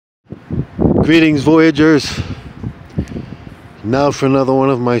Greetings, Voyagers. Now for another one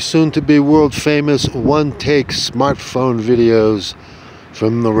of my soon-to-be world-famous one-take smartphone videos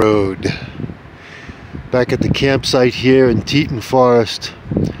from the road. Back at the campsite here in Teton Forest.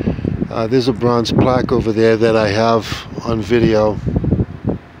 There's a bronze plaque over there that I have on video.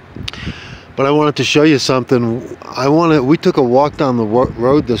 But I wanted to show you something. We took a walk down the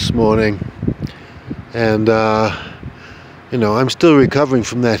road this morning, and you know, I'm still recovering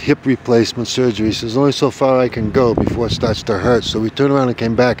from that hip replacement surgery, so there's only so far I can go before it starts to hurt. So we turned around and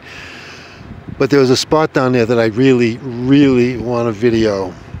came back. But there was a spot down there that I really want to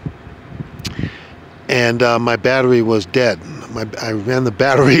video. And my battery was dead. I ran the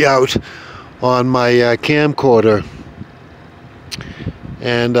battery out on my camcorder.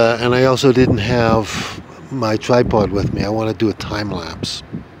 And I also didn't have my tripod with me. I want to do a time lapse.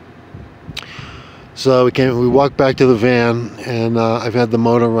 So we walked back to the van, and I've had the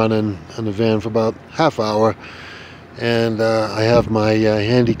motor running in the van for about half hour, and I have my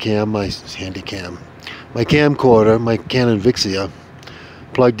my camcorder, my Canon Vixia,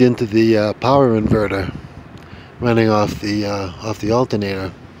 plugged into the power inverter, running off the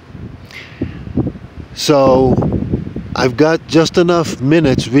alternator. So I've got just enough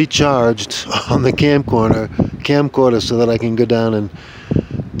minutes recharged on the camcorder so that I can go down and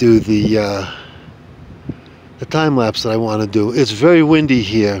do the time lapse that I want to do. It's very windy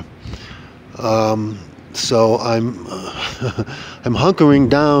here, so I'm I'm hunkering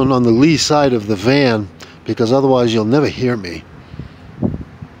down on the lee side of the van because otherwise you'll never hear me.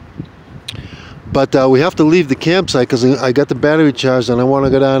 But we have to leave the campsite because I got the battery charged and I want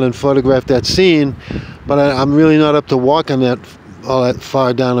to go down and photograph that scene, but I'm really not up to walking all that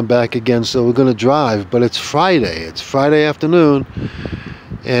far down and back again, so we're going to drive. But it's Friday afternoon,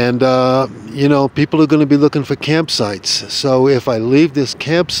 and you know, people are going to be looking for campsites. So if I leave this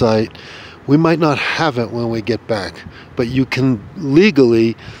campsite, we might not have it when we get back. But you can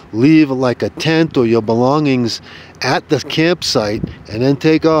legally leave like a tent or your belongings at the campsite and then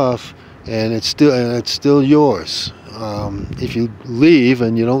take off, and it's still yours. If you leave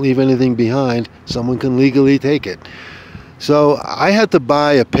and you don't leave anything behind, someone can legally take it. So I had to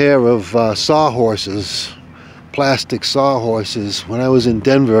buy a pair of sawhorses, plastic sawhorses, when I was in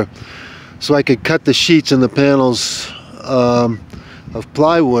Denver, so I could cut the sheets and the panels of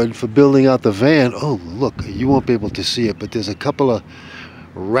plywood for building out the van. Oh, look, you won't be able to see it, but there's a couple of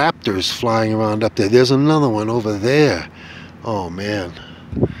raptors flying around up there. There's another one over there. Oh man,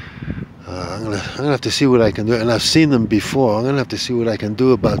 I'm gonna have to see what I can do, and I've seen them before. I'm gonna have to see what I can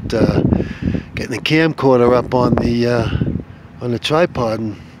do about getting the camcorder up on the tripod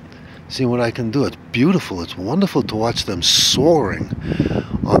and see what I can do. It's beautiful. It's wonderful to watch them soaring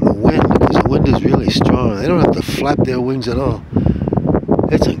on the wind, because the wind is really strong. They don't have to flap their wings at all.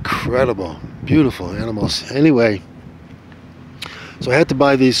 It's incredible. Beautiful animals. Anyway, so I had to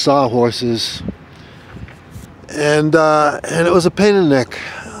buy these sawhorses, and it was a pain in the neck.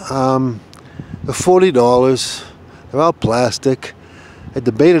 They're $40. They're all plastic. I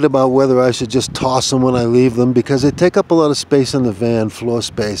debated about whether I should just toss them when I leave them, because they take up a lot of space in the van, floor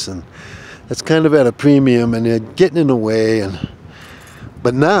space, and it's kind of at a premium, and they're getting in the way.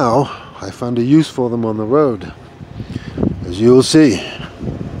 But now I found a use for them on the road, as you will see.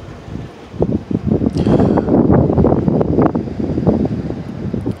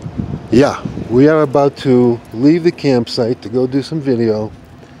 Yeah, we are about to leave the campsite to go do some video,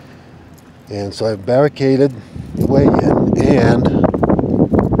 and so I've barricaded the way in, and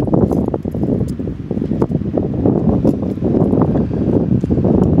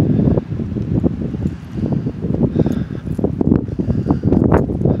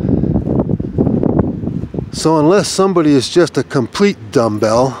so unless somebody is just a complete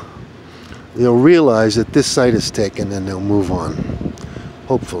dumbbell, they'll realize that this site is taken and they'll move on.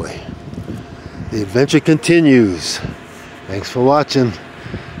 Hopefully. The adventure continues. Thanks for watching.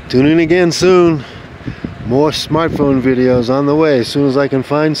 Tune in again soon. More smartphone videos on the way. As soon as I can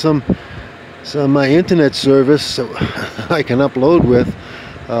find some my internet service so I can upload with.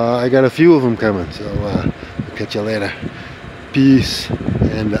 I got a few of them coming. So I'll catch you later. Peace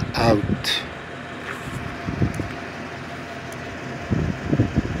and out.